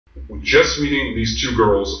just meeting these two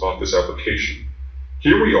girls off this application.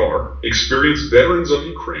 Here we are, experienced veterans of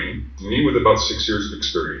Ukraine, me with about 6 years of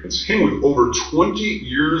experience, him with over 20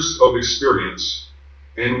 years of experience,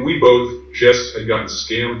 and we both just had gotten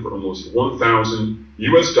scammed for almost 1,000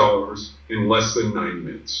 US dollars in less than 90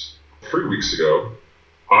 minutes. 3 weeks ago,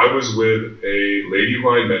 I was with a lady who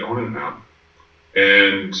I met on an app,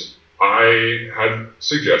 and I had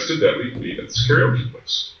suggested that we meet at this karaoke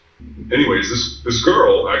place. Anyways, this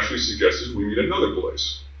girl actually suggested we meet at another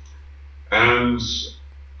place. And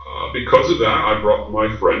because of that, I brought my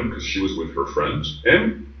friend, because she was with her friend,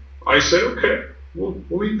 and I said, okay, we'll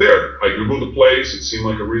meet there. I Googled the place. It seemed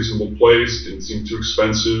like a reasonable place. Didn't seem too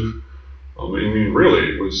expensive. I mean,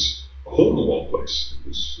 really, it was a hole-in-the-wall place.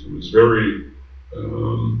 It was very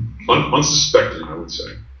unsuspecting, I would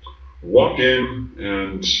say. Walk in,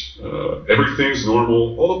 and everything's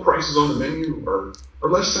normal. All the prices on the menu are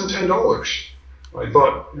less than $10. I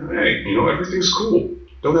thought, hey, everything's cool.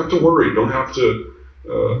 Don't have to worry. Don't have to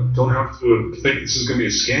think this is going to be a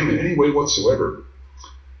scam in any way whatsoever.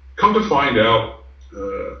 Come to find out,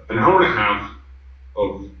 an hour and a half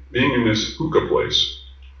of being in this hookah place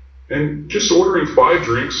and just ordering 5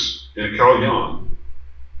 drinks and a calyan,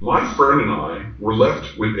 my friend and I were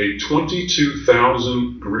left with a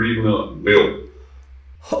 22,000 grivna bill.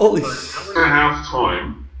 Holy! An hour and a half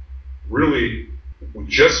time, really,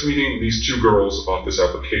 just meeting these two girls off this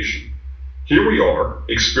application. Here we are,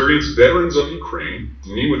 experienced veterans of Ukraine,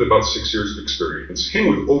 me with about 6 years of experience, him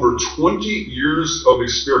with over 20 years of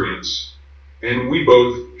experience, and we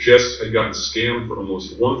both just had gotten scammed for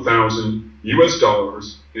almost 1,000 US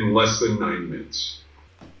dollars in less than 90 minutes.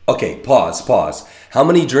 Okay, pause. How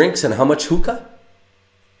many drinks and how much hookah?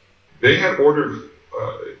 They had ordered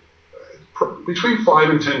between 5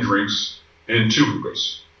 and 10 drinks and 2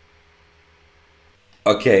 hookahs.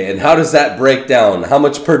 Okay, and how does that break down? How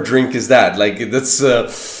much per drink is that? Like, that's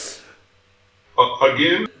again,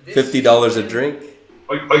 $50 a drink?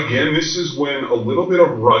 Again, this is when a little bit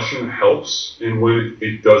of Russian helps and when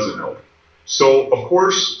it doesn't help. So, of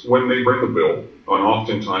course, when they bring the bill, and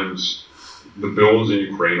oftentimes the bills in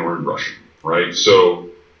Ukraine are in Russian, right? So,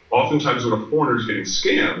 oftentimes when a foreigner is getting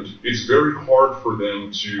scammed, it's very hard for them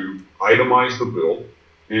to itemize the bill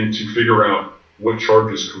and to figure out what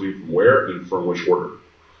charge is coming from where and from which order.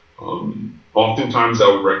 Oftentimes I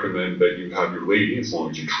would recommend that you have your lady, as long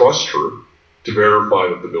as you trust her, to verify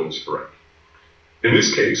that the bill is correct. In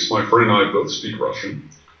this case, my friend and I both speak Russian,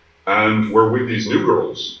 and we're with these new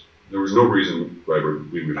girls. There was no reason why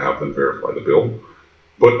we would have them verify the bill.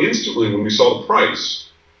 But instantly, when we saw the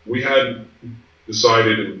price, we had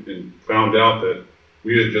decided and found out that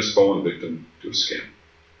we had just fallen victim to a scam.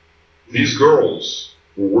 These girls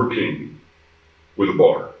were working with a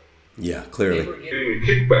bar. Yeah, clearly. They were getting a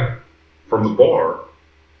kickback from the bar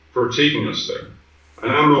for taking us there.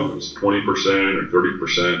 And I don't know if it was 20% or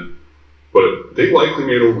 30%, but they likely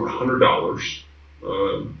made over $100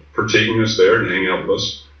 for taking us there and hanging out with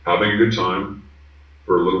us, having a good time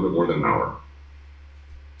for a little bit more than an hour.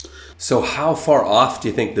 So how far off do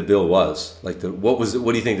you think the bill was? Like, what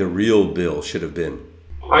do you think the real bill should have been?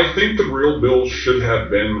 I think the real bill should have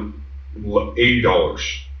been $80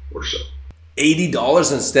 or so.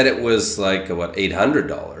 $80? Instead it was like, what,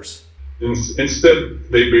 $800? Instead,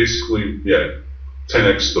 they basically,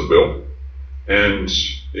 10x the bill, and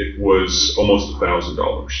it was almost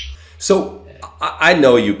 $1,000. So I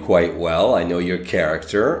know you quite well. I know your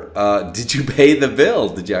character. Did you pay the bill?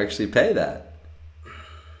 Did you actually pay that?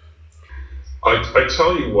 I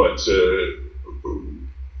tell you what,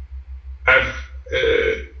 I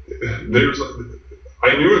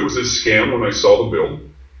knew it was a scam when I saw the bill.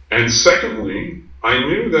 And secondly, I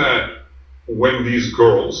knew that when these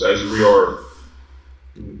girls, as we are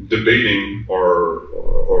debating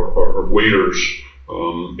our waiter's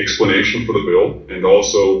explanation for the bill, and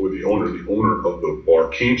also with the owner of the bar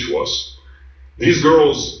came to us, these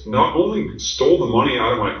girls not only stole the money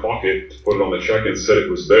out of my pocket to put it on the check and said it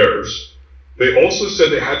was theirs, they also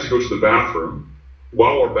said they had to go to the bathroom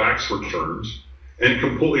while our backs were turned and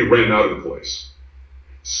completely ran out of the place.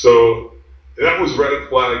 So that was red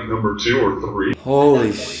flag number 2 or 3.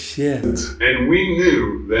 Holy shit. And we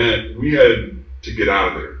knew that we had to get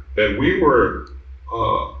out of there. That we were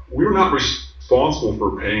not responsible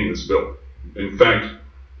for paying this bill. In fact,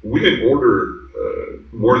 we didn't order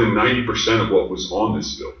more than 90% of what was on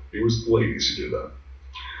this bill. It was the ladies who did that.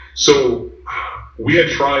 So we had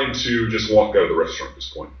tried to just walk out of the restaurant at this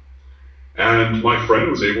point. And my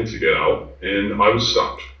friend was able to get out, and I was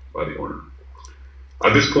stopped by the owner.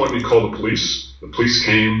 At this point, we called the police. The police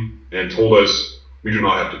came and told us we do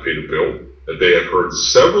not have to pay the bill, that they have heard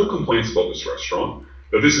several complaints about this restaurant,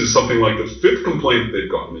 that this is something like the 5th complaint they've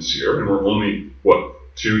gotten this year, and we're only,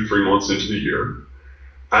 2-3 months into the year,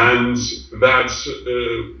 and that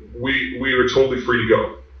we are totally free to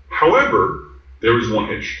go. However, there is one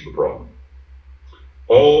hitch to the problem.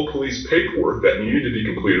 All police paperwork that needed to be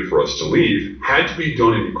completed for us to leave had to be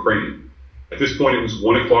done in Ukrainian. At this point, it was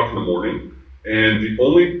 1 o'clock in the morning, and the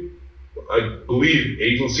only, I believe,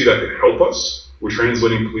 agency that could help us with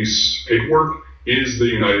translating police paperwork is the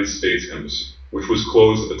United States Embassy, which was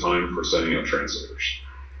closed at the time for sending out translators.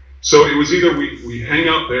 So it was either we hang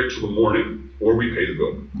out there till the morning or we pay the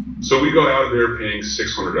bill. So we got out of there paying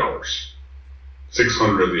 $600.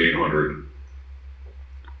 600 of the 800.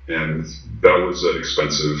 And that was an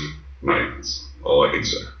expensive night. That's all I can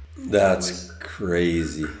say. That's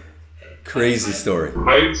crazy. Crazy story.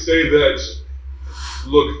 I'd say that,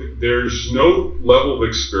 look, there's no level of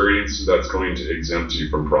experience that's going to exempt you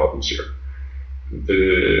from problems here.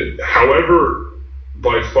 However,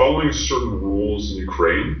 by following certain rules in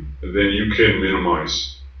Ukraine, then you can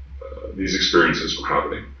minimize these experiences from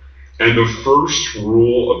happening. And the first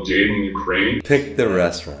rule of dating in Ukraine: pick the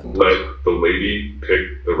restaurant. Let the lady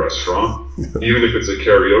pick the restaurant, even if it's a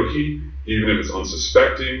karaoke, even if it's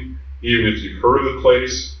unsuspecting, even if you've heard of the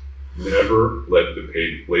place. Never let the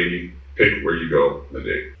lady pick where you go on the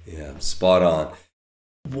date. Yeah, spot on.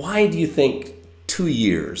 Why do you think 2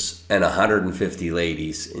 years and 150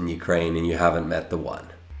 ladies in Ukraine and you haven't met the one?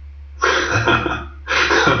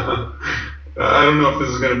 I don't know if this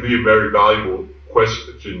is going to be a very valuable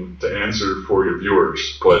question to answer for your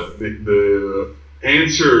viewers, but the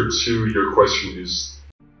answer to your question is...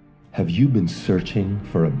 Have you been searching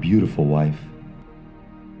for a beautiful wife?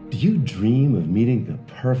 Do you dream of meeting the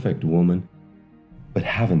perfect woman, but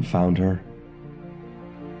haven't found her?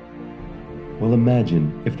 Well,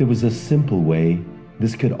 imagine if there was a simple way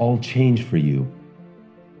this could all change for you.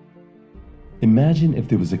 Imagine if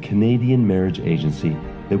there was a Canadian marriage agency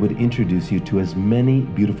that would introduce you to as many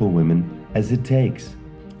beautiful women as it takes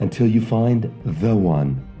until you find the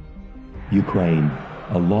one. Ukraine,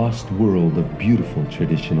 a lost world of beautiful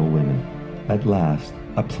traditional women. At last,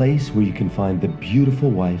 a place where you can find the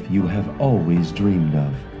beautiful wife you have always dreamed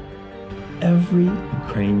of. Every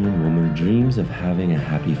Ukrainian woman dreams of having a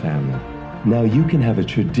happy family. Now you can have a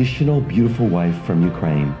traditional beautiful wife from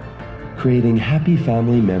Ukraine, creating happy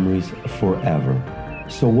family memories forever.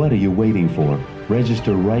 So what are you waiting for?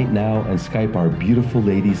 Register right now and Skype our beautiful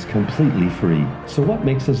ladies completely free. So what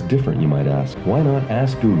makes us different, you might ask? Why not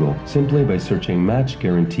ask Google simply by searching Match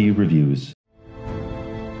Guarantee Reviews?